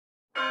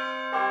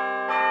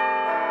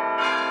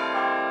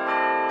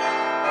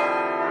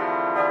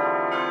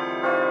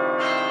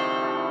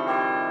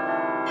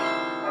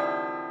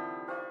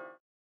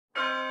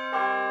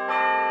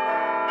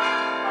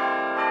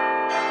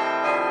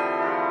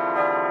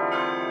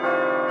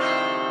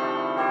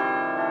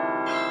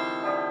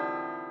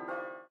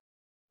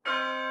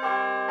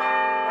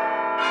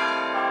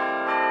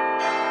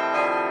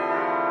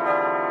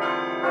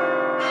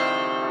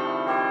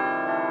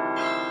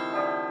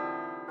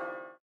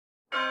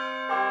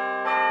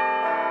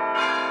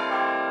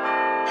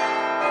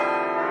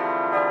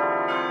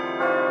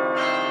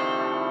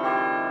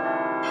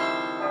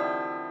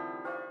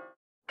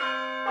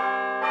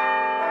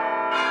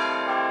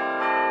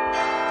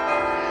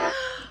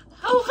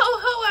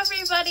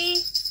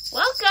everybody!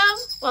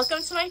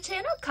 Welcome to my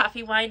channel,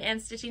 Coffee, Wine,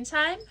 and Stitching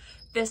Time.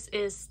 This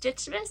is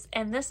StitchMas,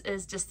 and this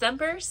is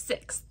December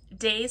 6th,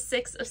 day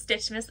 6 of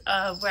StitchMas,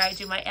 where I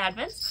do my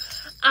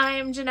advents.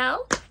 I'm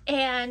Janelle,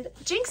 and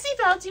Jinxie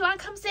Belle, do you want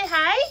to come say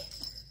hi?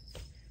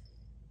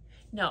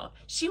 No,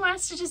 she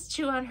wants to just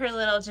chew on her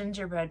little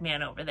gingerbread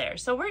man over there,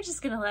 so we're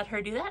just going to let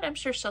her do that. I'm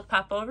sure she'll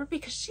pop over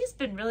because she's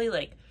been really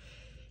like,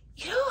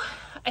 you know,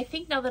 I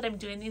think now that I'm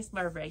doing these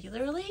more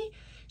regularly,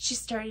 she's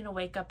starting to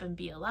wake up and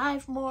be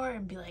alive more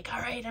and be like,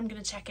 all right, I'm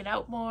going to check it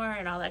out more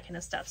and all that kind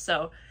of stuff.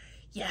 So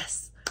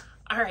yes.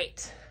 All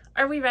right.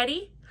 Are we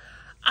ready?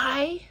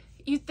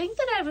 You'd think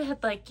that I would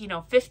have like,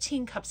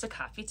 15 cups of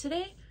coffee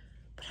today,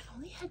 but I've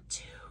only had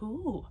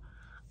 2.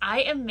 I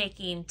am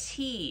making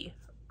tea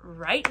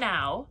right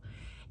now.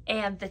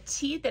 And the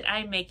tea that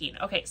I'm making,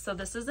 okay, so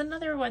this is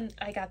another one.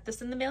 I got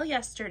this in the mail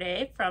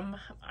yesterday from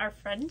our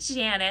friend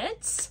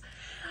Janet.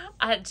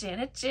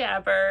 Janet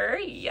Jabber.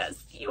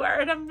 Yes, you are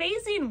an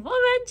amazing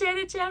woman,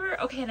 Janet Jabber.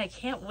 Okay, and I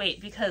can't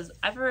wait because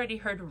I've already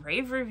heard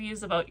rave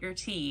reviews about your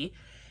tea.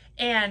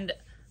 And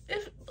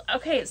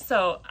okay,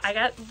 so I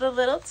got the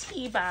little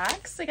tea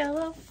box. I got a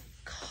little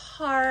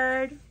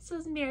card. It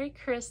says Merry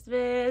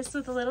Christmas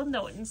with a little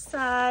note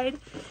inside.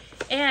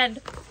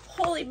 And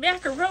holy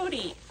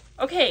macaroni.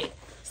 Okay,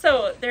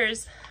 so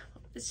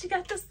she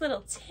got this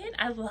little tin.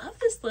 I love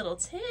this little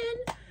tin.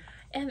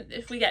 And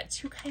if we got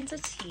 2 kinds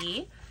of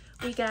tea.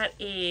 We got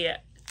a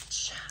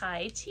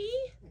chai tea,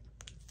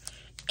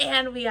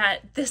 and we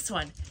got this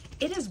one.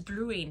 It is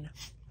brewing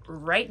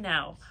right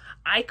now.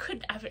 I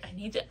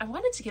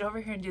wanted to get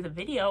over here and do the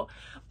video,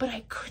 but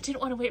I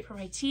didn't want to wait for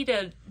my tea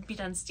to be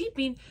done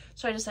steeping.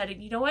 So I decided,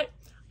 you know what?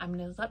 I'm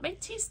going to let my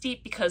tea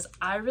steep because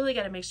I really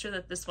got to make sure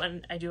that this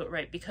one, I do it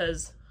right,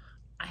 because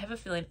I have a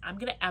feeling I'm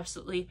going to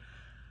absolutely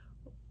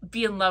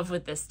be in love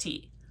with this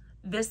tea.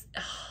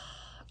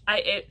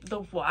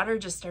 The water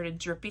just started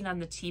dripping on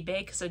the tea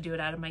bag because I do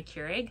it out of my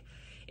Keurig.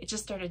 It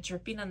just started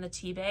dripping on the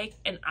tea bag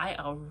and I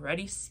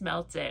already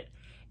smelt it.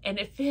 And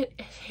if it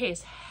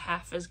tastes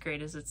half as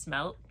great as it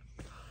smelled,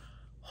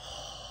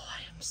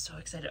 I am so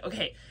excited.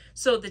 Okay,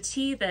 so the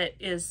tea that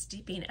is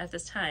steeping at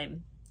this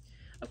time,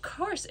 of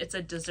course, it's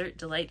a Dessert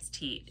Delights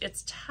tea.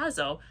 It's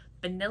Tazo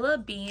Vanilla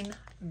Bean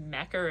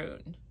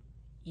Macaroon.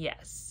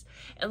 Yes.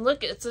 And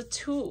look, it's a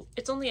 2.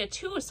 It's only a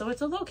 2, so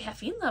it's a low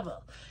caffeine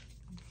level.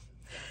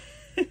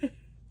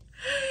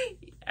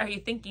 Are you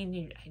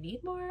thinking I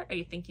need more? Are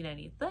you thinking I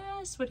need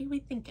less? What are we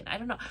thinking? I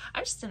don't know.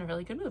 I'm just in a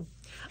really good mood.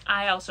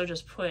 I also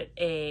just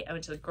I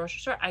went to the grocery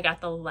store. I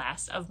got the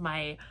last of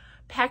my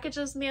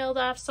packages mailed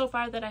off so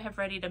far that I have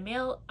ready to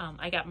mail.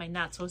 I got my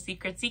not so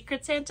secret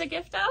Santa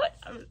gift out.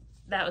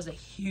 That was a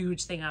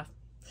huge thing off.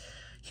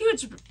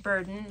 Huge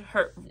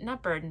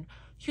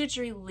huge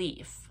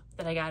relief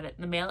that I got it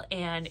in the mail,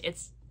 and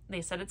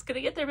they said it's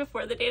gonna get there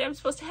before the date I'm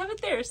supposed to have it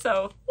there.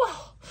 So,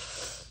 whoa.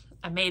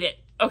 I made it.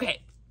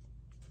 Okay.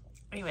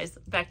 Anyways,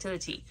 back to the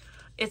tea.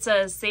 It's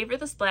a savor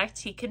this black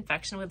tea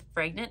confection with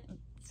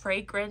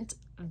fragrant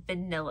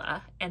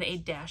vanilla and a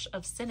dash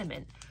of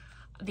cinnamon.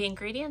 The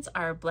ingredients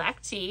are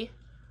black tea,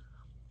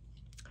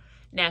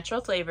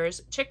 natural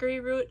flavors,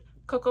 chicory root,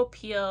 cocoa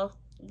peel,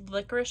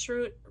 licorice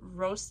root,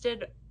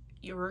 roasted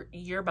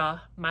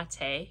yerba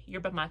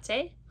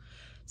mate,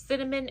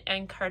 cinnamon,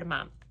 and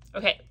cardamom.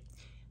 Okay,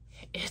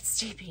 it's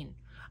steeping.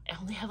 I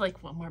only have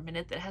like 1 more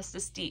minute that has to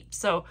steep.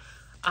 So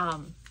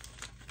I'm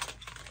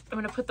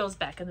gonna put those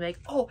back in the bag.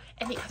 Oh,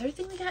 and the other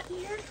thing we got in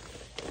here,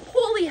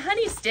 holy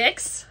honey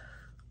sticks.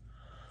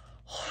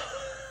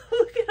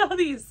 Look at all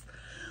these.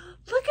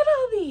 Look at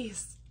all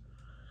these.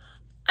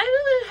 I'm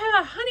gonna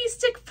have a honey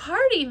stick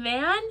party,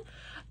 man.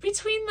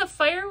 Between the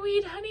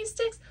fireweed honey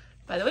sticks.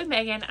 By the way,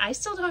 Megan, I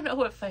still don't know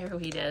what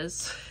fireweed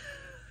is.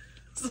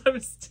 So I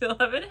still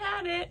haven't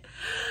had it.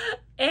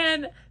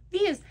 And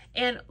these,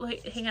 and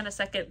wait, hang on a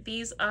second.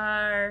 These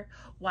are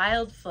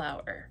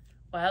wildflower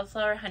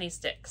honey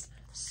sticks.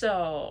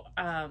 So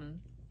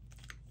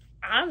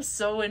I'm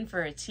so in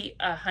for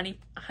a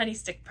honey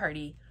stick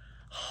party.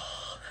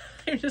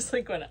 I'm just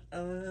like going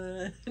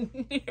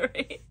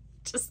right?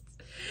 Just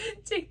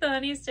take the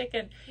honey stick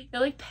and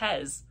like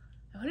Pez.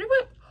 I wonder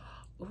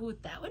ooh,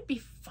 that would be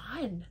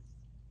fun.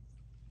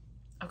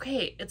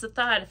 Okay, it's a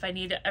thought if I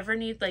ever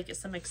need like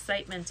some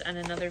excitement on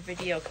another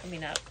video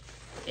coming up.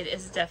 It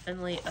is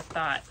definitely a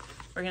thought.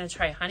 We're gonna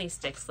try honey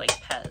sticks like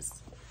Pez.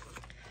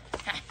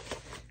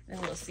 And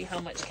we'll see how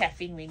much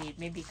caffeine we need.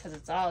 Maybe because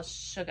it's all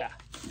sugar.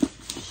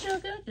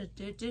 Sugar.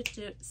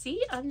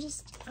 See, I'm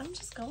just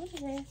going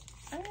today.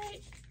 All right.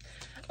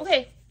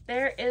 Okay,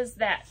 there is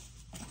that.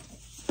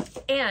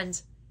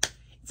 And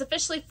it's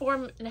officially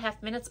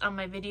 4.5 minutes on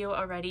my video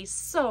already.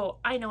 So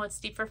I know it's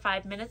deep for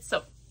 5 minutes.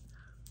 So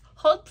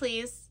hold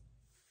please.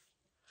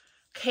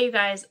 Okay, you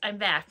guys, I'm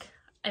back.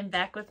 I'm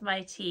back with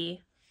my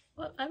tea.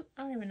 Well, I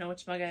don't even know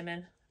which mug I'm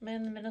in. Am I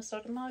in the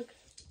Minnesota mug?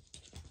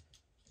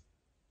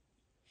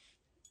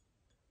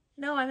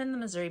 No, I'm in the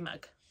Missouri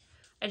mug.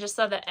 I just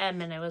saw the M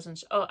and I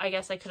wasn't oh, I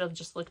guess I could have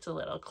just looked a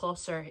little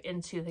closer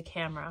into the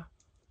camera.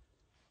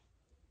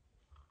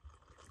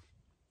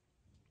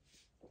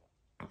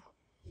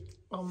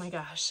 Oh my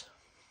gosh.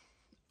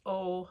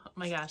 Oh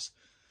my gosh.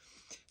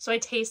 So I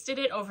tasted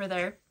it over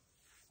there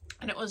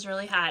and it was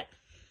really hot.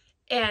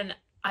 And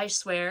I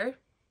swear,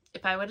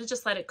 if I would have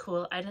just let it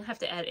cool, I didn't have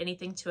to add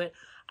anything to it.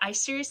 I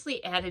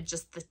seriously added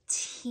just the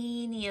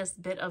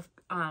teeniest bit of,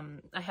 I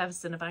have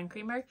Cinnabon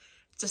creamer,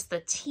 just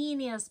the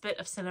teeniest bit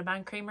of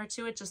Cinnabon creamer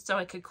to it, just so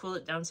I could cool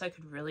it down so I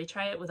could really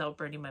try it without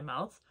burning my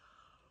mouth.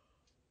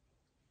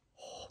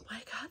 Oh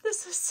my God,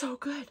 this is so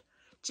good.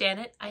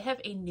 Janet, I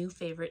have a new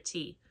favorite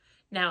tea.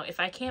 Now, if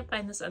I can't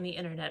find this on the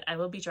internet, I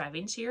will be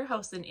driving to your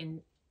house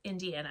in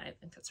Indiana. I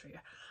think that's where you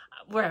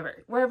are.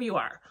 Wherever you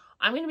are.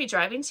 I'm going to be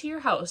driving to your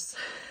house.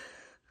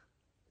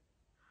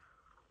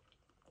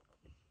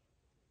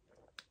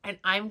 And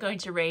I'm going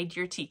to raid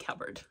your tea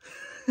cupboard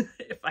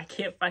if I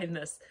can't find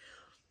this.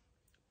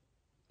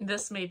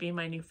 This may be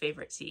my new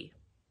favorite tea.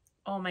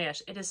 Oh my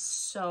gosh, it is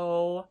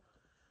so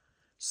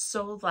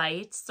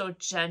light, so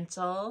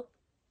gentle.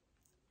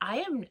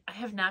 I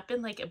have not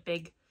been like a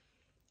big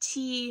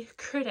tea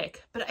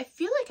critic, but I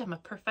feel like I'm a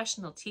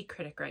professional tea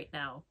critic right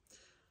now.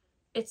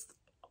 It's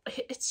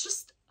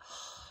just,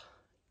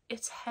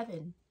 it's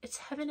heaven. It's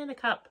heaven in a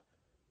cup.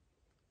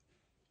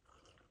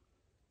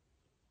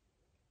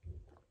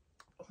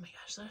 Oh my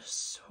gosh, that is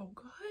so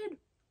good.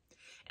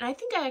 And I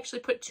think I actually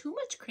put too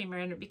much creamer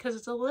in it because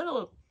it's a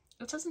little,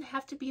 it doesn't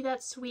have to be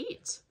that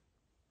sweet.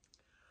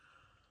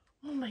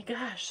 Oh my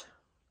gosh.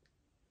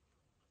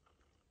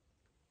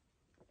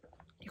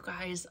 You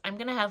guys, I'm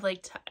gonna have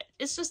like,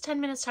 it's just 10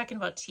 minutes talking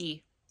about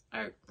tea.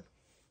 Or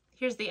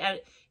here's the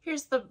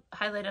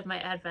highlight of my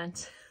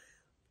Advent.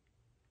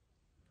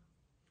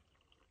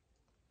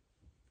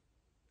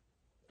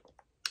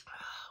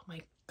 Oh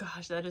my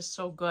gosh, that is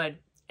so good.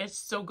 It's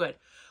so good.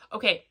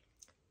 Okay,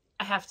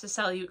 I have to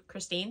tell you,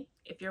 Christine,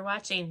 if you're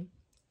watching,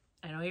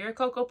 I know you're a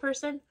cocoa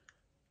person,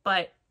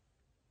 but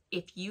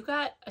if you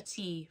got a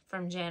tea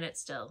from Janet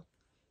still,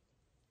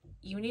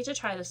 you need to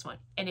try this one.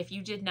 And if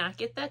you did not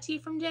get that tea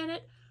from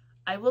Janet,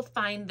 I will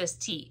find this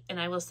tea and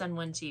I will send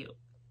one to you.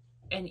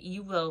 And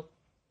you're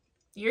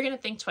going to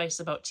think twice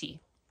about tea.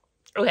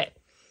 Okay.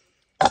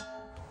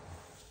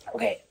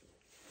 Okay.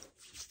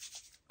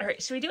 All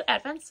right, should we do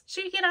Advents?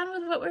 Should we get on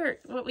with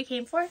what we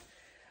came for?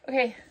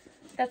 Okay,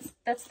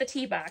 that's the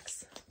tea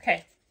box.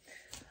 Okay.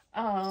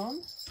 Oh,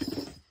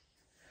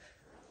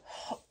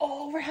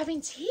 we're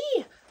having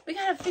tea. We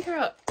gotta figure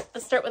out,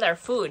 let's start with our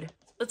food.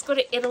 Let's go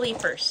to Italy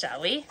first,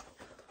 shall we?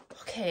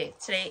 Okay,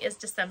 today is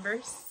December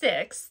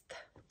 6th.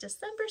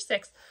 December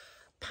 6th.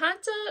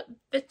 Ponte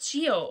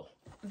Vecchio.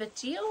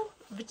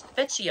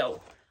 Vecchio.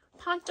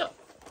 Ponte.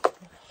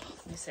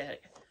 Let me say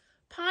it.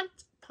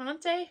 Ponte,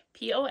 Ponte,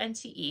 Becchio.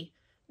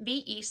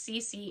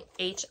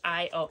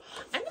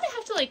 I'm gonna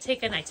have to like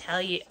take an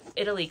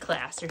Italy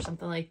class or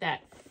something like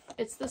that.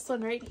 It's this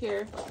one right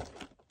here.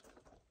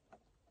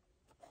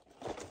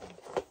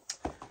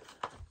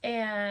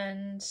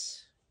 And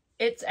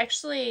it's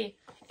actually,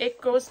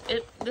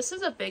 this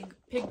is a big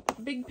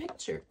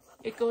picture.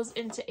 It goes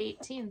into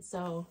 18,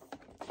 so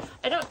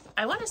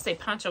I want to say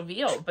Pancho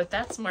Villa, but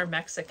that's more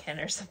Mexican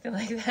or something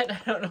like that. I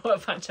don't know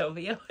what Pancho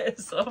Villa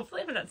is, so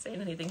hopefully I'm not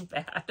saying anything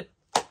bad.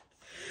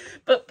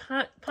 But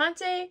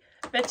Ponte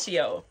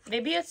Vecchio,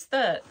 maybe it's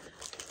the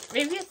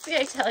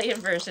Italian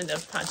version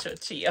of Pancho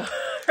Villa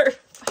or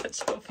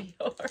Pancho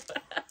Villa.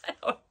 I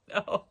don't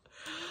know.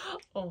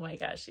 Oh my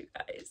gosh, you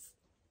guys.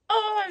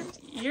 Oh,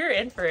 you're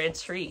in for a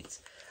treat.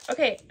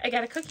 Okay, I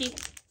got a cookie.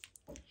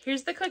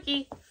 Here's the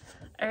cookie.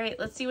 All right,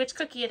 let's see which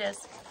cookie it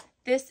is.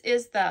 This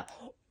is the,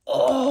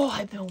 oh,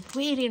 I've been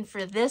waiting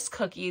for this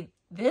cookie.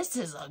 This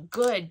is a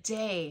good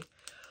day.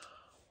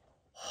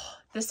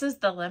 This is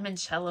the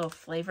limoncello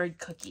flavored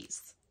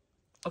cookies.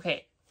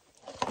 Okay,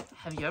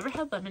 have you ever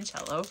had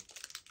limoncello?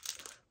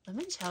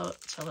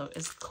 Limoncello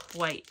is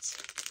quite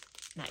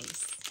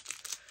nice.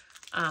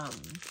 Oh,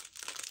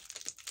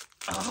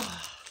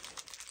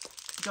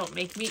 don't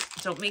make me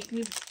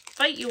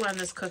fight you on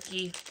this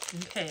cookie.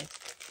 Okay,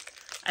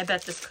 I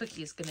bet this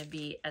cookie is gonna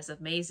be as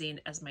amazing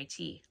as my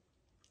tea.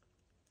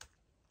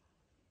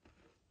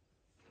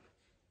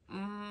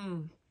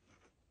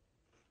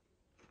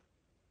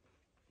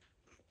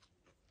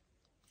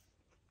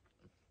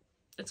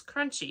 It's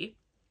crunchy,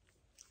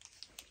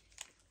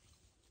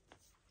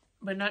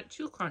 but not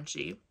too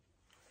crunchy.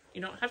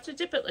 You don't have to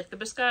dip it like the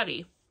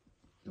biscotti,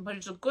 but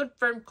it's a good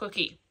firm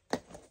cookie.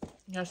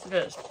 Yes, it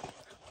is.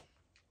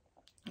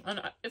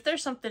 And if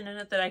there's something in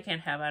it that I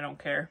can't have, I don't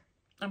care.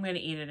 I'm going to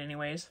eat it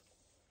anyways.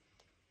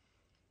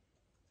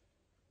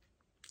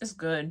 It's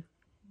good.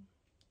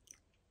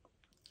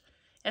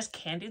 It has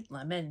candied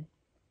lemon,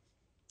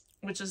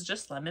 which is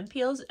just lemon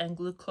peels and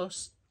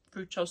glucose,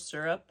 fructose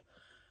syrup,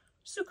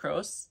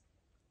 sucrose,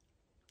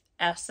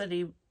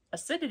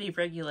 acidity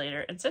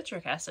regulator, and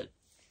citric acid.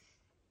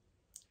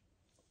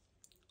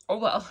 Oh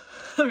well,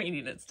 I'm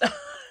eating it still.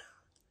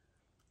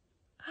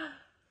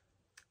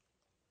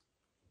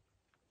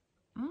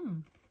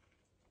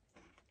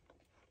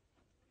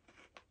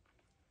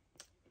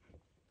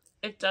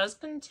 It does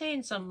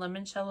contain some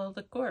limoncello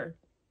liqueur.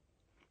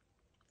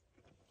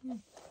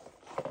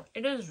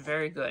 It is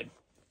very good.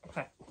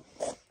 Okay.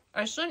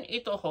 I shouldn't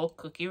eat the whole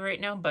cookie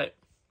right now, but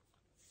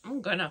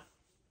I'm gonna.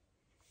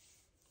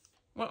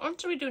 What one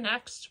should we do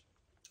next?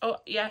 Oh,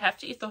 yeah, I have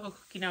to eat the whole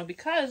cookie now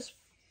because...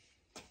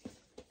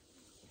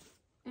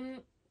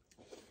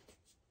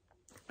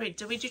 Wait,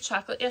 did we do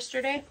chocolate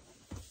yesterday?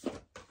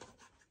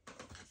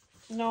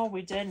 No,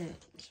 we didn't.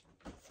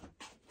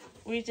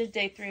 We did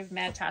day 3 of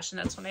Mad Tosh, and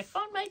that's when I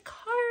found my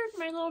card,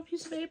 my little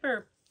piece of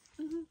paper.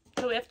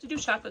 So we have to do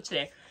chocolate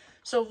today.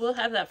 So we'll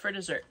have that for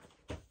dessert.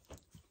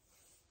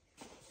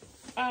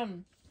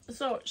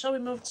 So shall we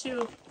move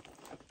to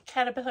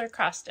Caterpillar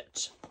cross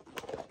stitch?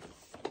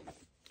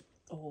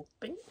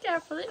 Open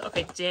carefully.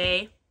 Okay,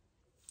 day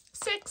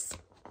 6.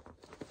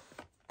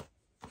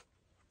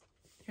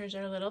 Here's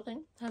our little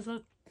thing. It has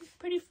a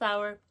pretty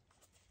flower.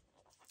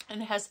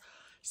 And it has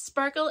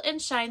sparkle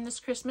and shine this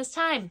Christmas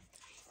time.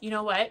 You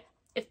know what?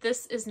 If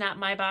this is not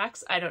my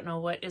box, I don't know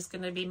what is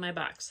going to be my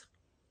box.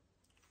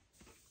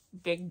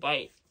 Big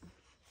bite.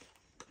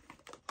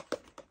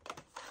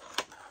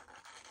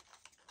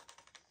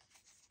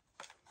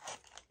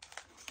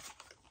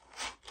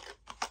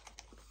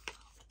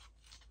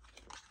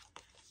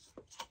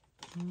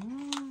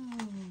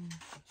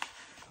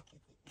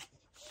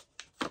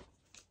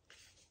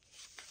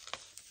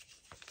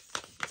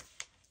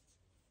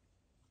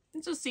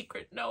 It's a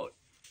secret note.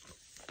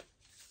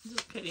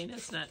 Just kidding,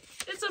 it's not.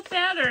 It's a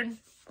pattern.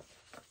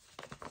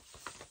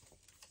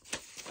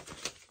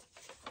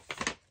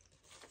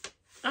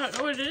 I don't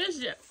know what it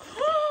is yet.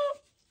 Oh!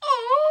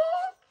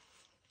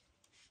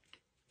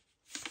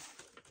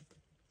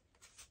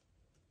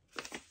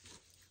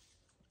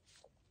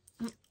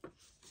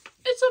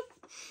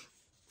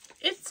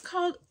 It's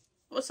called,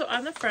 well, so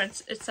on the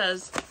front it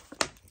says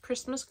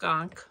Christmas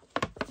Gonk.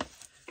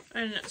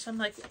 And so I'm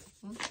like,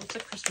 what's a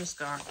Christmas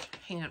Gonk?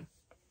 Hang on.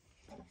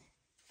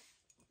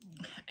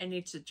 I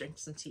need to drink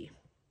some tea.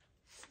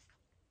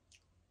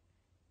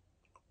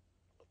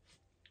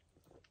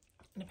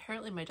 And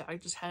apparently my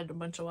dog just had a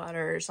bunch of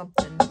water or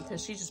something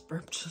because she just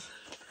burped.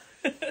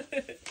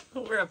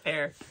 We're a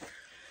pair.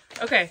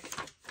 Okay,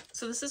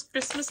 so this is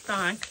Christmas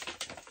Gonk.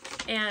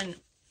 And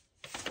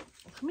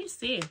let me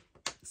see.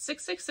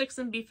 666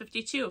 and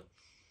B52.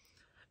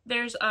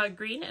 There's a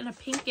green and a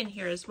pink in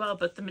here as well,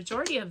 but the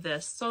majority of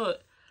this, so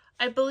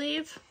I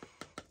believe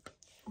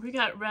we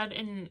got red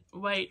and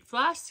white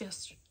floss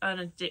on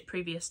a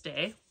previous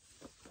day.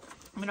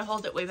 I'm gonna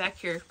hold it way back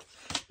here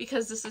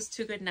because this is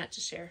too good not to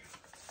share.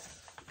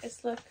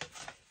 Guys, look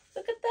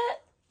at that.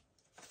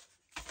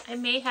 I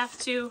may have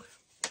to,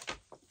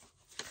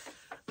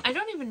 I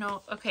don't even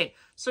know. Okay,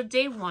 so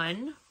day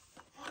 1,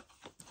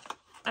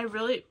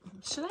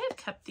 should I have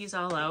kept these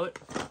all out?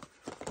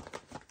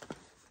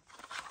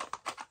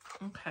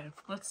 Okay,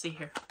 let's see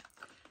here.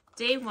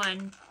 Day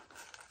 1,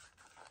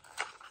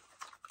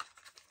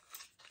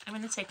 I'm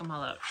going to take them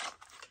all out.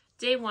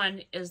 Day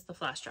 1 is the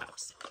flash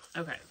drops.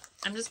 Okay,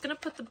 I'm just going to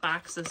put the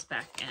boxes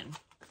back in.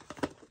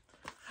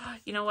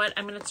 You know what?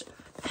 I'm going to,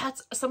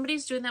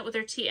 somebody's doing that with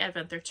their tea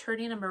advent. They're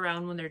turning them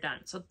around when they're done.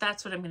 So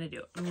that's what I'm going to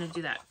do. I'm going to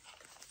do that.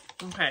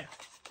 Okay.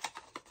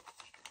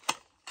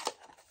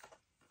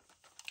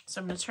 So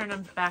I'm going to turn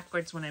them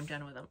backwards when I'm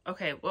done with them.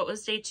 Okay, what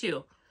was day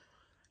 2?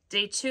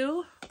 Day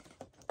 2,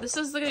 this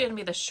is going to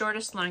be the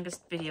shortest,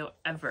 longest video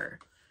ever.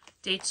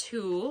 Day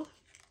 2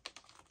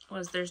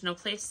 was There's No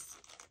Place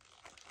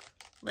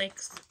Like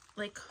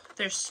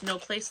There's No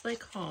Place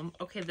Like Home.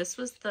 Okay, this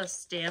was the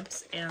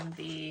stamps and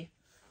the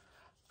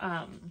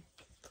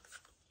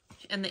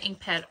ink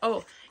pad.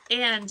 Oh,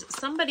 and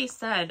somebody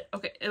said,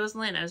 okay, it was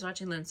Lynn. I was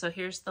watching Lynn. So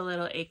here's the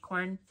little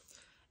acorn,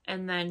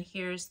 and then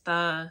here's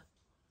the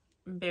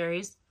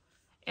berries.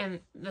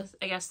 And this,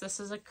 I guess this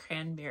is a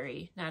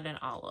cranberry, not an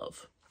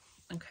olive.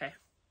 Okay.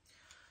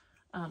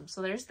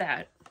 So there's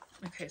that.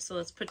 Okay, so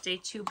let's put day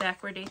 2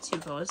 back where day 2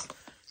 goes.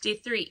 Day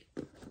 3.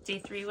 Day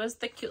 3 was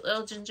the cute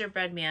little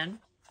gingerbread man.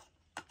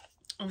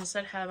 And this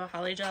said, have a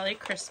holly jolly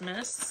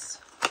Christmas.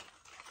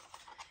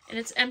 And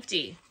it's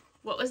empty.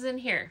 What was in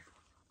here?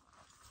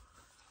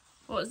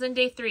 What was in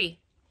day 3?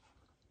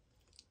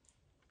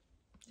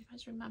 Do you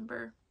guys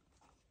remember?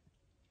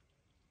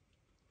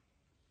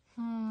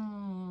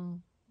 I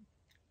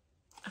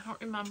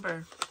don't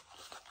remember.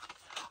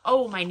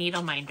 Oh, my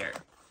needle minder.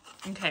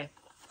 Okay.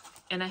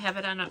 And I have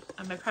it on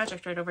my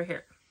project right over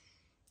here.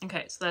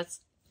 Okay, so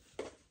that's,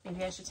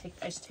 maybe I should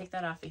take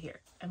that off of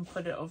here and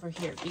put it over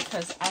here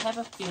because I have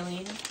a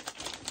feeling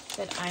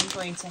that I'm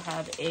going to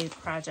have a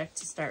project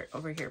to start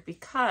over here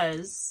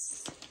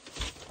because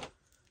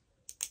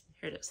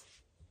here it is.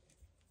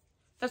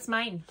 That's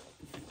mine.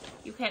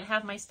 You can't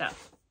have my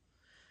stuff.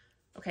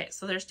 Okay,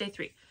 so there's day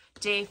 3.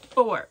 Day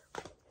 4.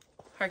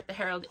 Hark the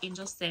Herald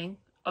Angels Sing.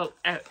 Oh,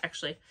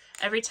 actually,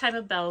 every time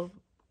a bell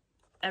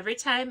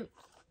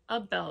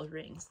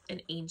rings,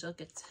 an angel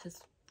gets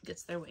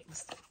their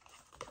wings.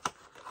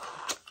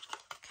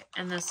 Okay,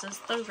 and this is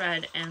the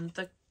red and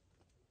the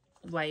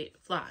white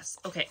floss.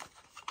 Okay.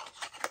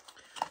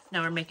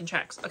 Now we're making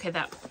tracks. Okay,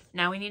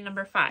 now we need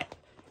number 5.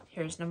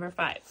 Here's number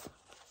 5.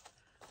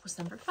 Was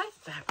number 5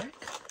 fabric?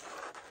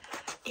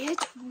 It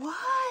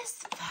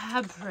was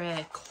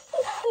fabric.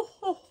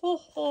 Ho, ho,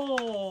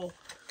 ho.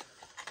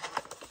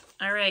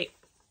 All right.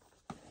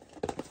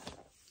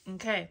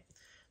 Okay.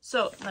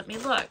 So let me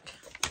look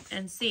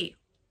and see.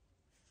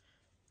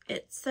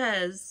 It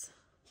says,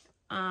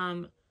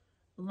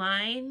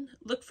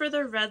 look for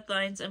the red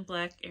lines and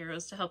black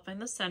arrows to help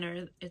find the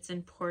center. It's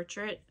in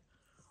portrait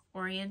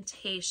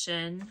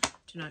orientation.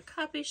 Do not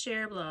copy,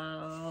 share,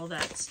 blah, all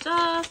that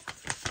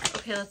stuff.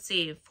 Okay, let's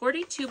see.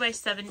 42 by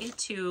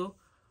 72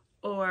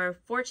 or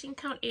 14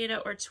 count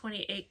Aida or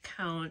 28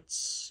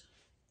 count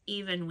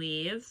even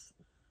weave.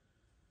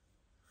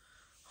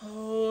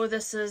 Oh,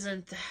 this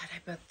isn't that. I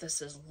bet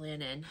this is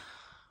linen.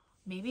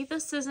 Maybe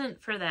this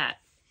isn't for that.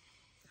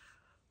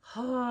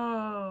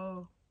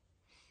 Oh.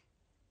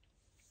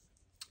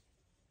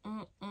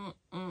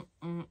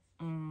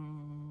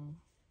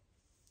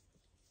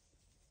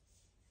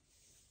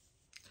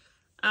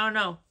 I don't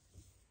know.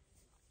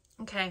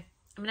 Okay,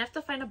 I'm gonna have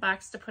to find a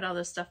box to put all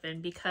this stuff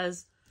in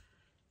because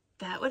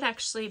that would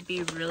actually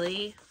be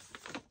really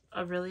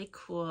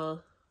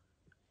cool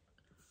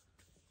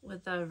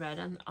with the red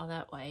and all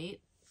that white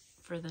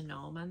for the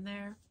gnome on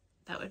there.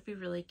 That would be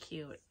really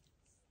cute.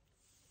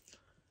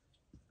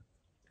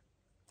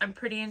 I'm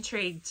pretty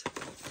intrigued.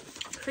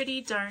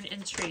 Pretty darn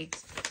intrigued.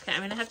 Okay,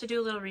 I'm gonna have to do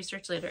a little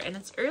research later, and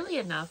it's early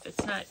enough.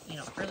 It's not, you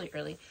know,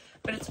 early,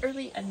 but it's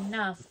early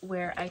enough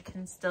where I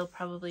can still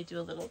probably do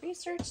a little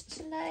research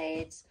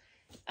tonight,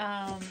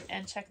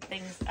 and check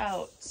things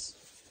out.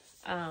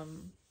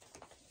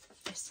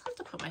 I still have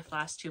to put my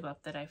floss tube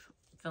up that I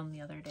filmed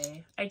the other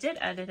day. I did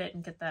edit it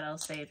and get that all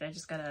saved. I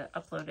just gotta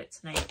upload it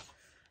tonight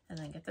and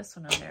then get this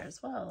one on there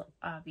as well,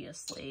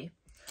 obviously.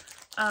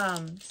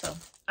 So,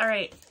 all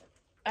right.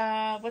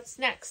 What's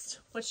next?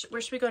 Where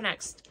should we go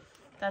next?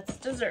 That's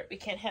dessert. We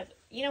can't have,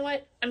 you know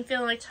what? I'm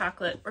feeling like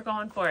chocolate. We're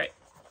going for it.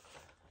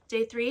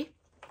 Day 3,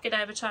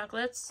 Godiva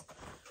chocolates.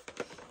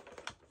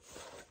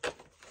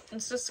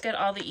 Let's just get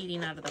all the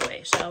eating out of the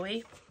way, shall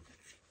we?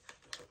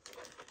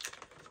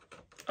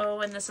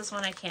 Oh, and this is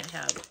one I can't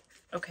have.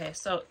 Okay,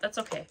 so that's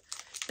okay.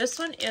 This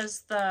one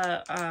is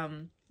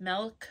the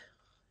milk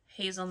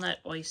hazelnut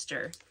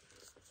oyster.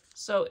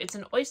 So it's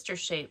an oyster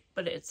shape,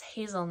 but it's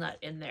hazelnut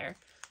in there.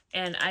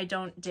 And I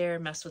don't dare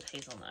mess with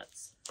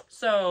hazelnuts.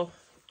 So,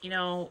 you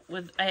know,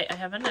 I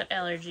have a nut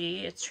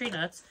allergy. It's tree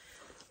nuts.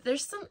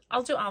 There's some,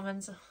 I'll do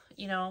almonds,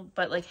 you know,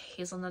 but like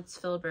hazelnuts,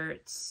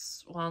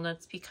 filberts,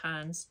 walnuts,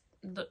 pecans,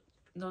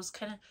 those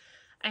kind of,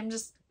 I'm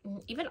just,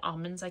 even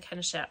almonds I kind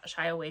of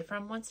shy away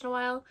from once in a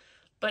while.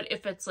 But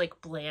if it's like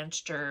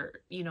blanched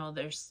or, you know,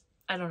 there's,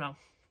 I don't know,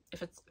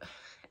 if it's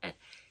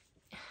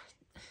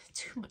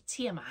too much,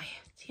 TMI,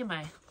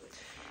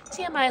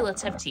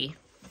 let's have tea.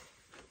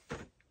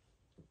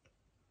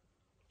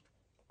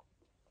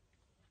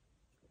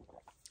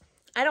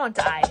 I don't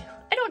die.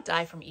 I don't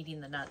die from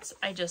eating the nuts.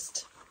 I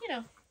just, you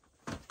know,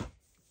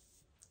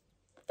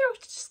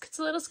 throat just gets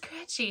a little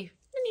scratchy.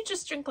 Then you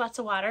just drink lots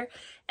of water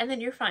and then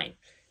you're fine.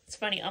 It's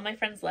funny. All my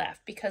friends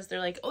laugh because they're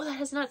like, oh, that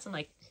has nuts. I'm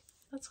like,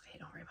 that's okay.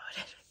 Don't worry about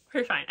it.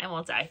 We're fine. I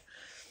won't die.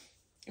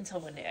 Until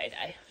one day I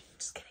die.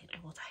 Just kidding. I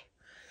will die.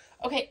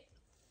 Okay.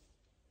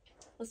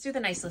 Let's do the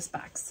nice list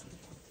box.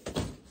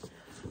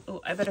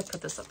 Oh, I better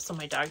put this up so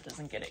my dog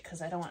doesn't get it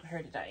because I don't want her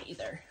to die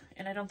either.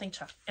 And I don't think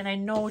and I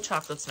know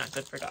chocolate's not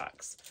good for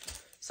dogs.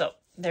 So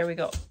there we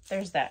go.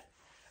 There's that.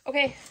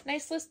 Okay,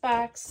 nice list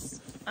box.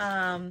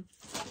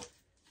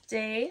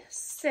 Day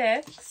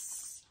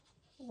 6.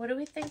 What do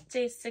we think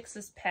day 6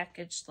 is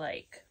packaged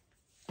like?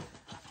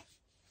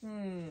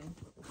 I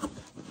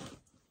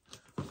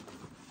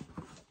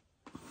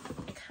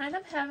kind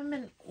of have them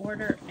in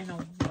order in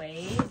a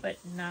way, but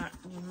not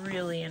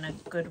really in a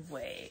good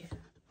way.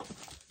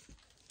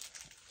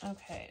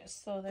 Okay,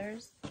 so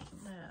there's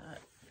that.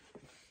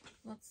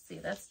 Let's see,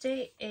 that's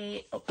day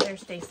 8. Oh,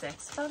 there's day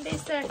 6. Found day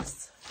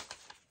 6.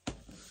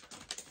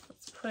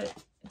 Let's put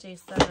day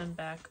 7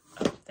 back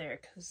up there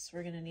because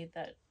we're going to need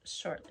that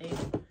shortly.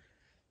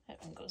 That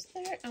one goes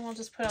there, and we'll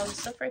just put all the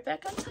stuff right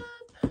back on top.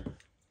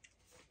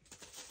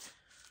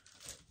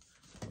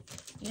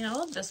 You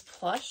know, this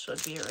plush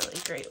would be a really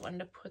great one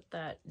to put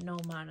that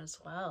gnome on as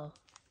well.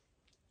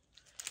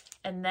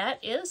 And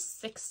that is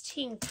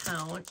 16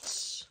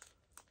 count.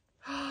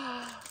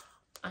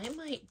 I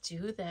might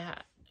do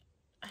that.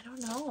 I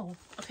don't know.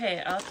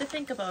 Okay, I'll have to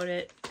think about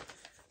it.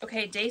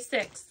 Okay, day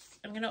 6.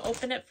 I'm going to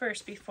open it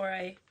first before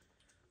I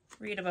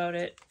read about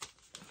it.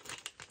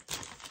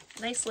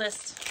 Nice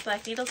list.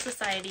 Black Needle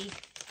Society.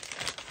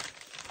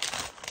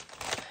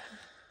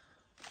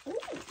 Ooh.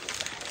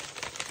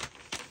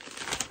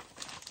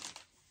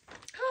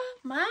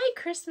 My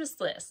Christmas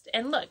list.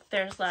 And look,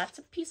 there's lots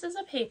of pieces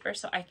of paper,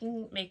 so I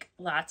can make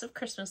lots of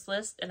Christmas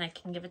lists and I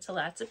can give it to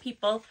lots of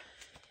people.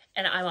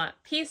 And I want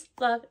peace,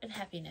 love, and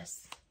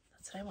happiness.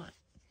 That's what I want.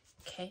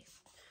 Okay?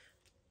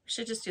 We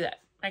should just do that.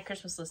 My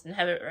Christmas list and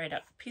have it right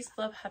up. Peace,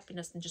 love,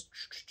 happiness, and just...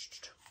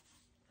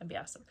 That'd be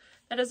awesome.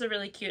 That is a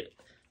really cute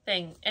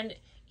thing. And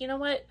you know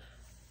what?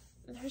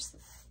 There's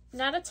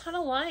not a ton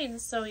of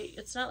lines, so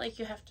it's not like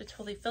you have to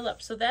totally fill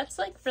up. So that's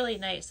like really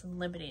nice and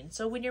limiting.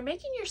 So when you're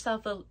making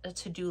yourself a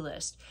to-do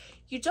list,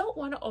 you don't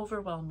want to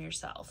overwhelm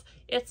yourself.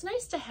 It's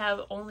nice to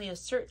have only a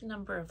certain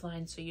number of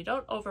lines so you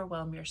don't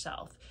overwhelm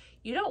yourself.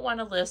 You don't want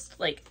to list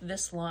like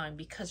this long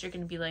because you're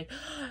going to be like,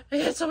 oh, I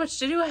got so much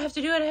to do, I have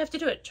to do it, I have to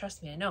do it.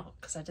 Trust me, I know,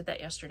 because I did that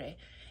yesterday.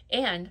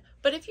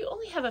 But if you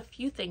only have a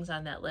few things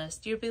on that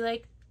list, you'd be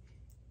like,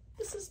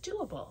 this is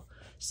doable.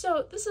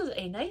 So this is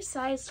a nice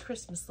sized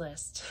Christmas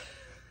list.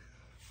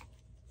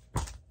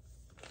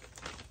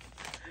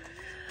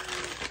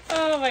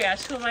 Oh my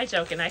gosh, who am I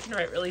joking? I can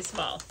write really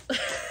small.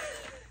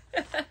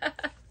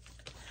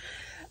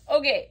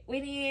 Okay, we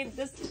need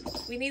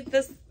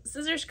this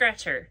scissor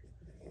scratcher.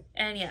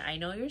 And yeah, I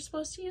know you're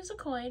supposed to use a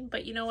coin,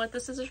 but you know what? The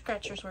scissor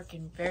scratcher is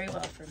working very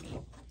well for me.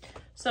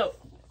 So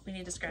we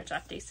need to scratch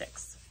off day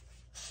 6.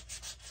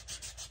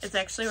 It's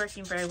actually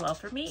working very well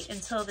for me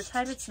until the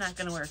time it's not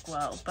going to work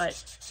well,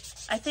 but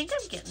I think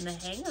I'm getting the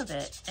hang of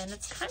it, and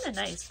it's kind of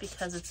nice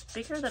because it's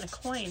bigger than a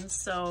coin,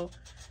 so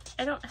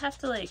I don't have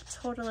to like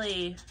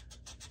totally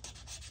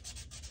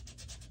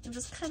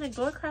just kind of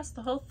go across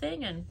the whole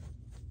thing. And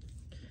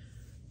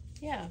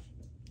yeah,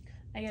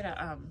 I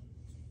gotta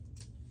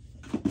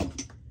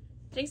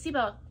Jinxie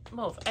Bell,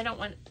 move. I don't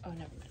want, oh,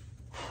 never mind.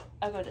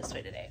 I'll go this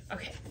way today.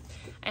 Okay,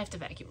 I have to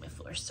vacuum my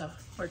floor, so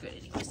we're good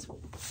anyways.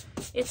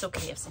 It's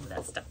okay if some of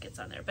that stuff gets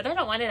on there, but I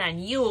don't want it on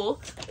you.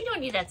 We don't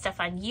need that stuff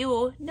on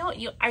you. No,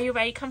 are you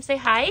ready? Come say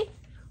hi.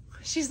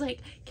 She's like,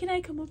 can I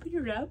come up in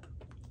your lap?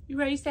 You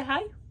ready to say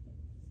hi?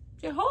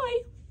 Say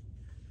hi.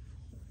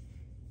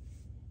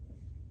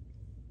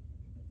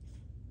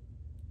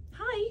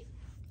 Hi.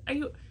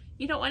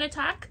 You don't want to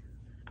talk?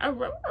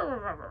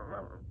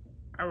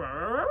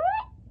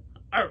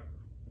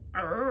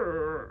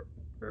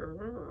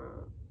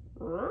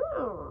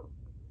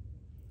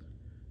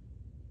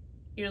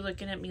 You're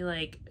looking at me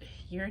like,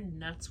 you're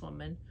nuts,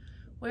 woman.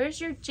 Where's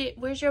your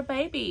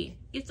baby?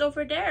 It's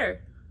over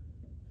there.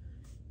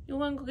 You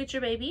want to go get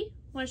your baby?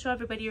 Want to show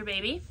everybody your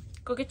baby?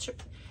 Go get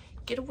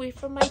away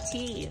from my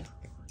tea.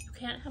 You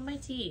can't have my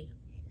tea.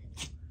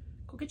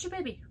 Go get your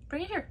baby.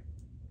 Bring it here.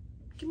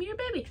 Give me your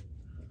baby.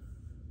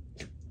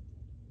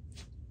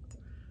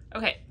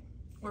 Okay,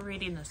 we're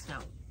reading this now.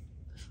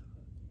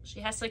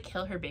 She has to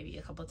kill her baby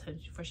a couple of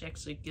times before she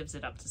actually gives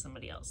it up to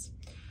somebody else.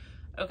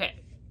 Okay.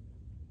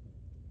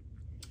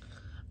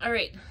 All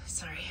right,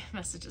 sorry,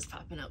 message is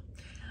popping up.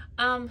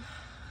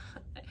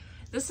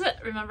 This is it.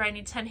 Remember, I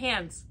need 10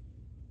 hands.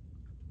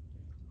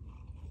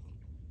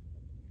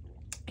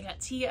 I got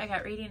tea, I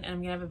got reading, and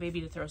I'm gonna have a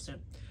baby to throw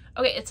soon.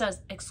 Okay, it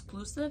says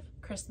exclusive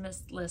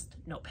Christmas list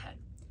notepad.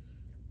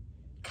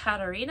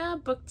 Katarina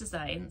Book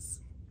Designs.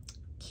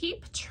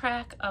 Keep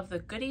track of the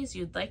goodies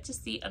you'd like to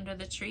see under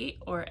the tree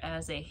or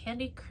as a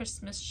handy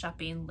Christmas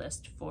shopping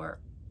list for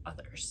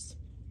others.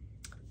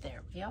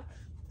 There we are.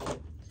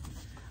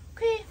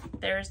 Okay,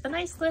 there's the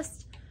nice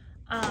list.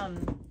 I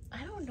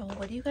don't know,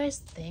 what do you guys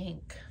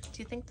think?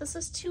 Do you think this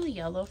is too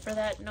yellow for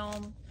that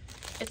gnome?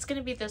 It's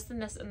gonna be this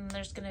and this, and then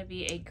there's gonna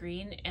be a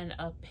green and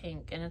a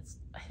pink, and it's,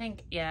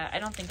 I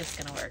don't think it's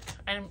gonna work.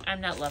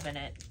 I'm not loving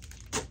it.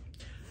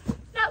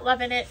 Not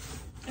loving it.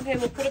 Okay,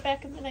 we'll put it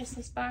back in the nice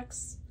list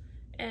box,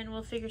 and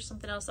we'll figure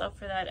something else out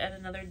for that at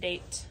another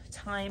date,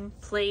 time,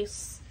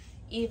 place,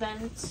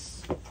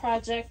 event,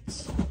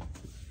 project,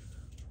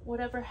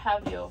 whatever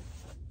have you.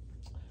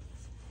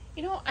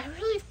 You know, I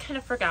really kind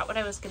of forgot what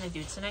I was going to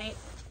do tonight,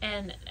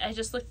 and I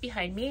just looked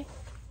behind me.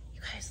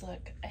 You guys,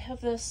 look, I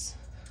have this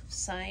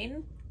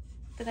sign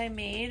that I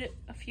made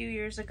a few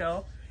years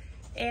ago,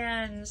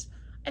 and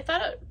I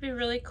thought it would be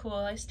really cool.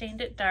 I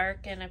stained it dark,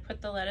 and I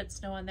put the Let It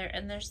Snow on there,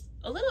 and there's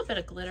a little bit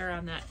of glitter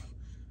on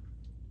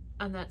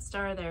that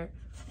star there.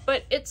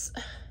 But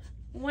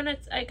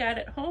I got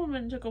it home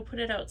and to go put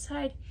it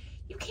outside,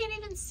 you can't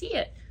even see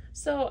it.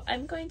 So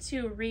I'm going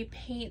to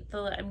repaint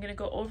I'm going to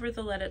go over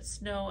the Let It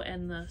Snow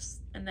and that,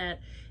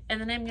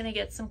 and then I'm going to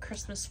get some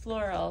Christmas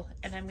floral,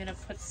 and I'm going to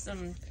put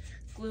some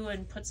glue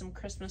and put some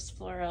Christmas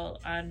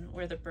floral on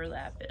where the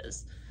burlap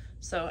is.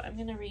 So I'm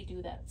going to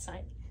redo that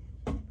sign.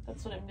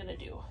 That's what I'm going to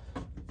do.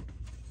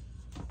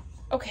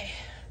 Okay,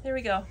 there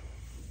we go.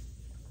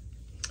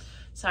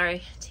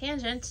 Sorry,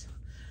 tangent.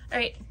 All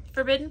right,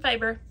 Forbidden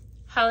Fiber,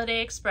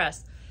 Holiday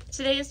Express.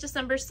 Today is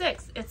December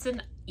 6th. It's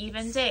an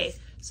even day.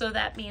 So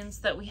that means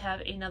that we have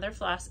another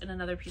floss and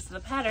another piece of the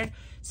pattern.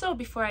 So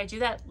before I do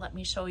that, let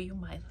me show you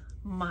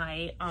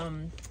my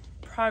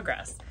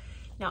progress.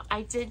 Now,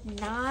 I did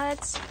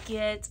not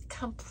get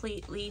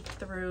completely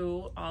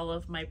through all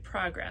of my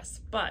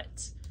progress,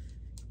 but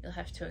you'll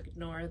have to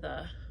ignore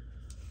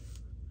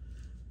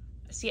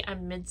see,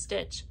 I'm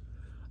mid-stitch.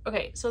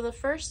 Okay, so the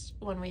first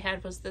one we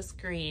had was this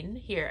green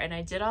here, and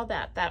I did all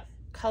that. That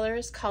color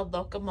is called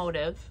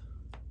Locomotive.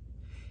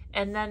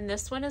 And then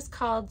this one is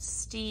called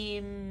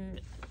Steam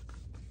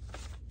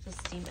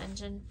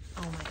Engine.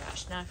 Oh my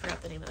gosh, now I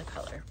forgot the name of the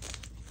color.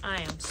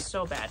 I am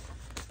so bad.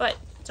 But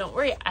don't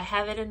worry, I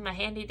have it in my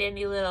handy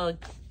dandy little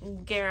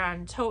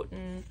Garon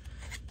totin'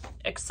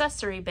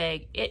 accessory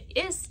bag. It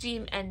is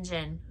steam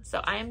engine.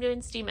 So I am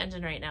doing steam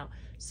engine right now.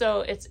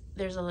 So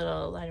there's a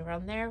little line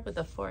around there with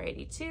a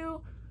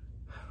 482.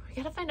 We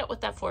gotta find out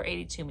what that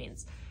 482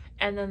 means.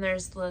 And then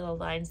there's little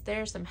lines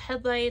there, some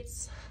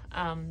headlights.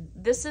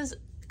 This is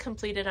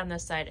completed on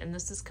this side and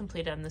this is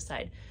completed on this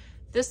side.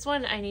 This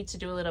one I need to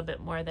do a little bit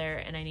more there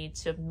and I need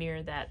to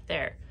mirror that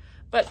there.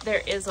 But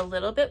there is a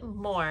little bit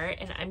more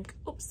and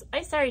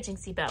sorry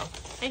Jinxie Belle.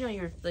 I know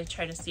you're like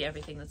trying to see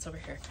everything that's over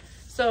here.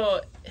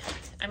 So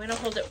I'm gonna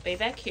hold it way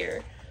back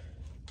here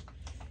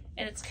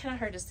and it's kind of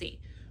hard to see.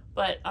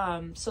 But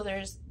so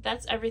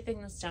that's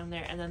everything that's down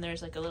there and then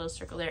there's like a little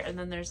circle there and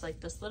then there's like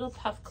this little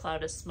puff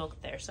cloud of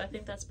smoke there. So I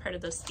think that's part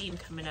of the steam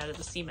coming out of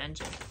the steam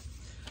engine.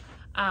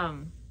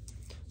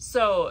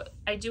 So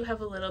I do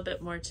have a little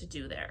bit more to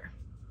do there.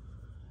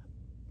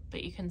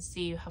 But you can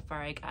see how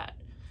far I got.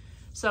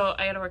 So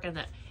I gotta work on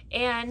that.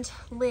 And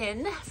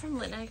Lynn from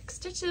Lynn X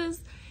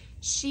Stitches,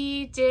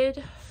 she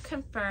did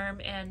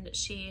confirm and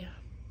she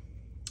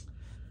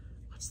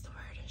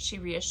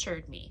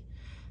reassured me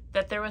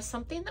that there was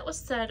something that was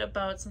said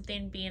about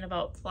something being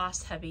about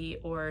floss heavy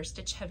or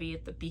stitch heavy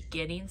at the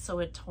beginning, so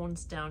it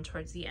tones down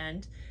towards the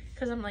end.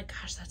 Because I'm like,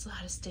 gosh, that's a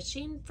lot of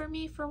stitching for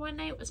me for one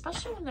night,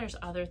 especially when there's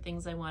other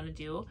things I want to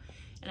do.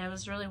 And I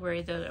was really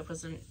worried that I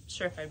wasn't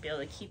sure if I'd be able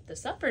to keep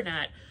this up or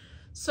not.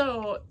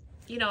 So,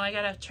 you know, I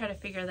gotta try to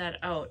figure that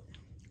out.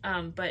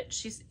 But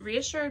she's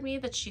reassured me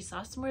that she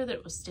saw somewhere that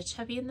it was stitch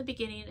heavy in the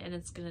beginning and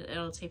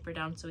it'll taper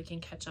down so we can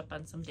catch up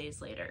on some days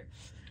later.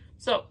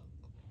 So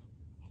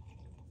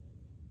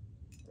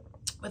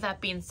with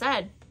that being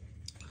said,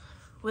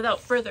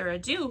 without further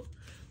ado,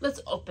 let's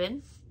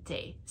open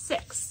day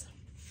 6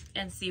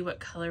 and see what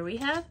color we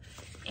have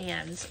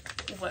and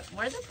what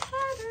more the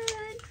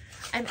pattern.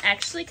 I'm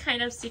actually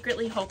kind of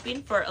secretly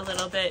hoping for a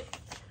little bit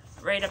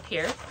right up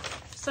here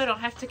so I don't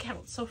have to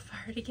count so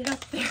far to get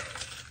up there.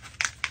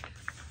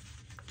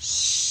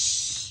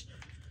 Shh.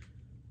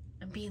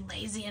 I'm being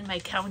lazy in my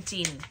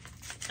counting.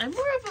 I'm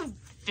more of a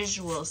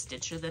visual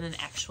stitcher than an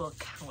actual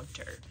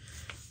counter.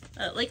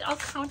 Like I'll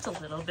count a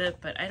little bit,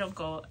 but I don't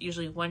go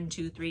usually 1,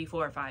 2, 3,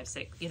 4, 5,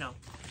 6, you know.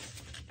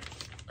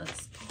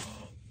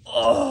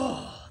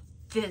 Oh,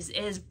 this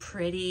is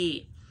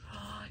pretty.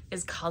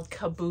 It's called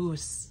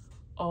Caboose.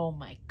 Oh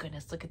my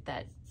goodness, look at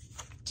that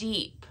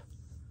deep,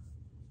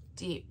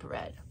 deep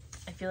red.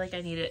 I feel like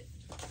I need it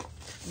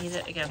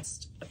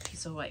against a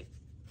piece of white.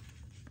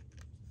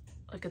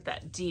 Look at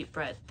that deep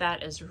red.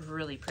 That is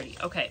really pretty.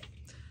 Okay,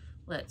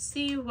 let's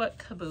see what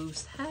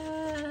Caboose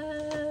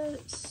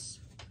has.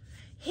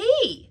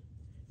 Hey,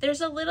 there's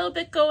a little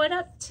bit going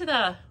up to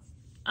the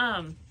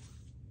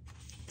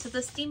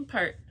steam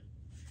part.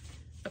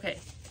 Okay,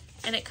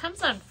 and it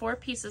comes on 4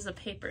 pieces of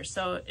paper.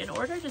 So in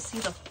order to see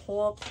the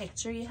whole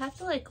picture, you have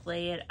to like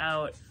lay it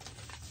out.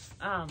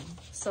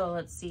 So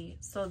let's see.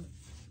 So,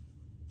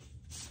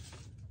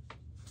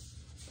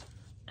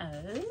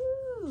 okay.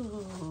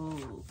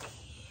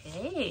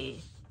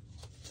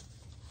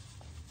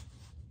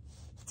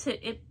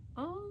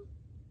 Oh,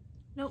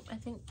 nope, I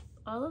think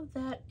all of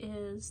that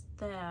is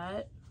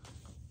that.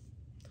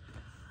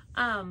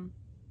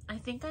 I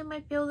think I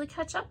might be able to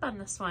catch up on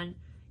this one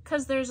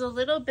because there's a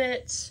little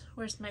bit,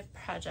 where's my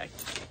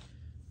project?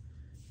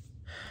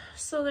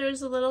 So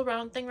there's a little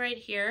round thing right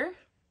here,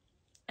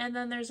 and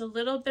then there's a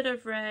little bit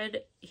of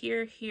red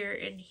here, here,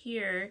 and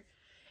here,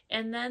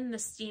 and then the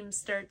steam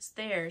starts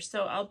there.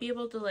 So I'll be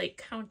able to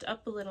like count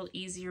up a little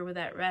easier with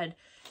that red.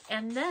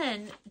 And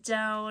then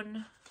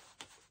down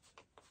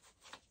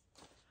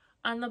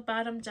on the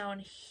bottom down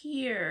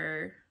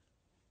here,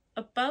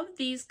 above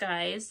these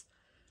guys,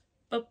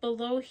 but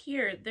below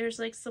here, there's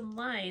like some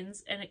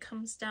lines and it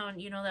comes down,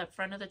 you know, that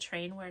front of the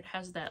train where it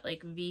has that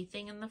like V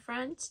thing in the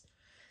front.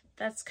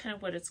 That's kind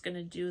of what it's going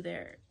to do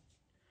there.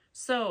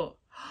 So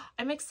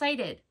I'm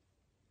excited.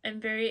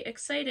 I'm very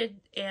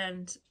excited.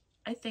 And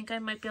I think I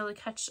might be able to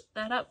catch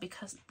that up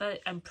because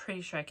I'm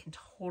pretty sure I can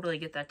totally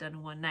get that done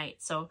in one night.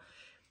 So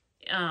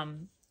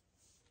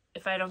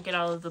if I don't get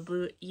all of the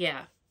blue,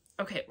 yeah.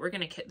 Okay,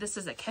 this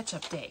is a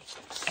catch-up day.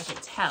 I can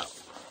tell.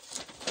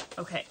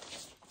 Okay,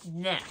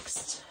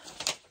 next.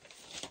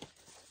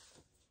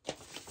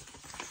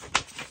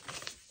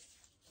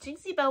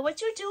 Jinxie Belle,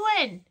 what you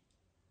doing?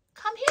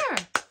 Come here.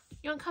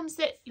 You want to come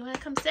sit? You want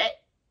to come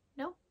sit?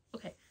 No?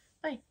 Okay,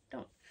 fine.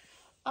 Don't.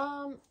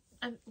 What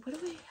do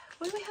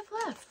we have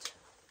left?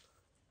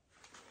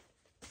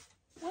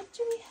 What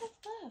do we have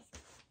left?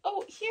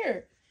 Oh,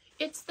 here.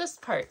 It's this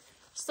part.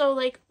 So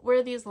like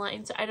where these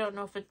lines, I don't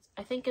know if it's,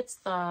 I think it's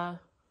the,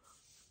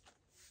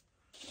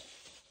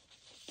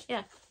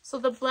 yeah. So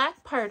the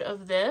black part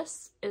of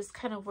this is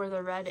kind of where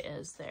the red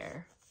is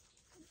there.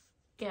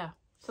 Yeah.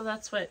 So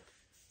that's what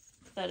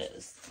that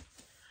is.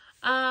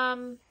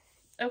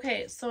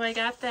 Okay. So I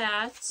got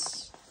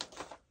that.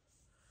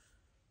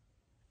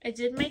 I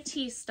did my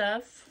tea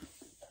stuff.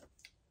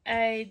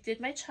 I did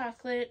my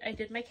chocolate. I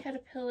did my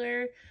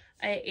caterpillar.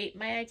 I ate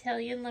my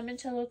Italian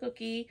limoncello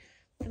cookie.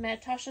 The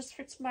Mattoshes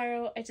for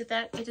tomorrow. I did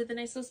that. I did the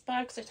nice little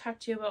box. I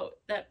talked to you about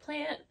that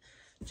plant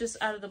just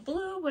out of the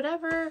blue,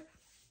 whatever.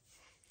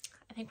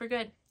 I think we're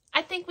good.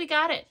 I think we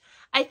got it.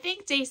 I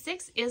think day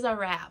 6 is a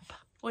wrap.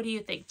 What do you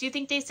think? Do you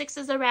think day 6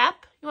 is a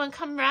wrap? You want to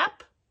come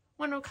wrap?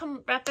 Want to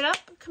come wrap it up?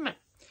 Come on.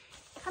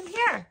 Come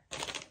here.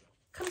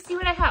 Come see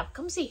what I have.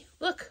 Come see.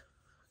 Look.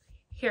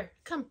 Here.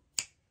 Come.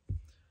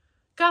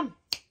 Come.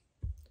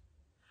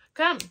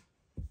 Come.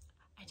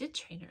 I did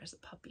train her as a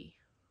puppy.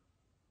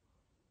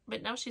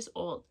 But now she's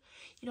old.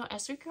 You know,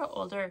 as we grow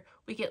older,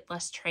 we get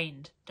less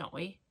trained, don't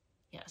we?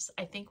 Yes.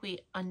 I think we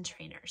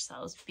untrain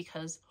ourselves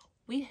because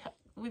we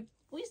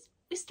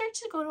start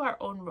to go to our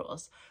own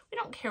rules. We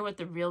don't care what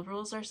the real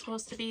rules are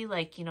supposed to be.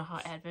 Like, you know how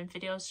advent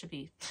videos should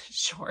be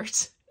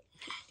short.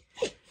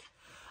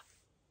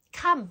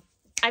 Come.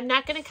 I'm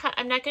not going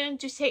to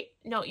just say,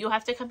 no, you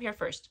have to come here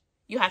first.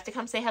 You have to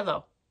come say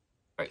hello.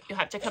 Or you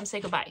have to come say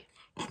goodbye.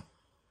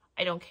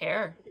 I don't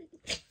care.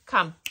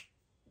 Come.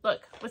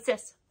 Look, what's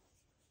this?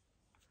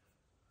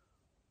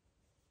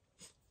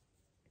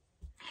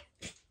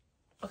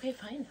 Okay,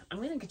 fine. I'm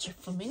going to get your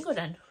flamingo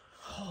done.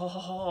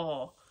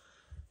 Oh,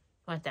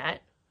 want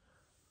that?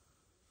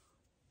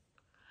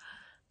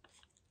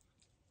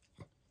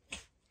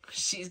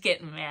 She's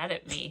getting mad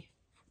at me.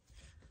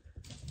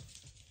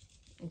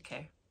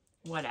 Okay,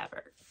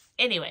 whatever.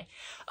 Anyway,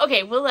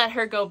 okay, we'll let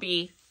her go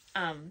be,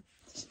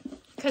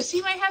 because she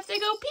might have to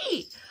go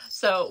pee.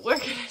 So we're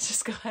going to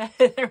just go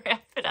ahead and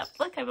wrap it up.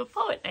 Look, I'm a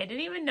poet. I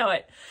didn't even know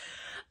it.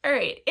 All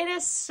right, it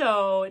is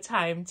so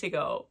time to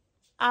go.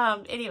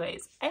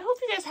 Anyways, I hope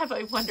you guys have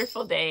a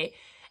wonderful day.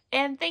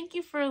 And thank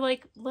you for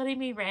like letting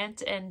me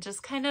rant and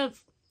just kind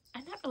of,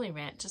 I'm not really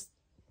rant, just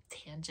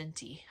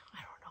tangenty. I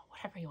don't know,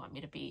 whatever you want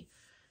me to be.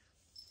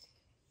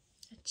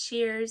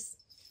 Cheers.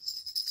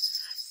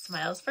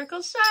 Smile,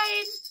 sparkle,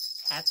 shine.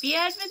 Happy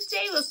Advent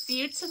Day. We'll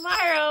see you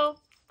tomorrow.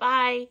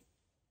 Bye.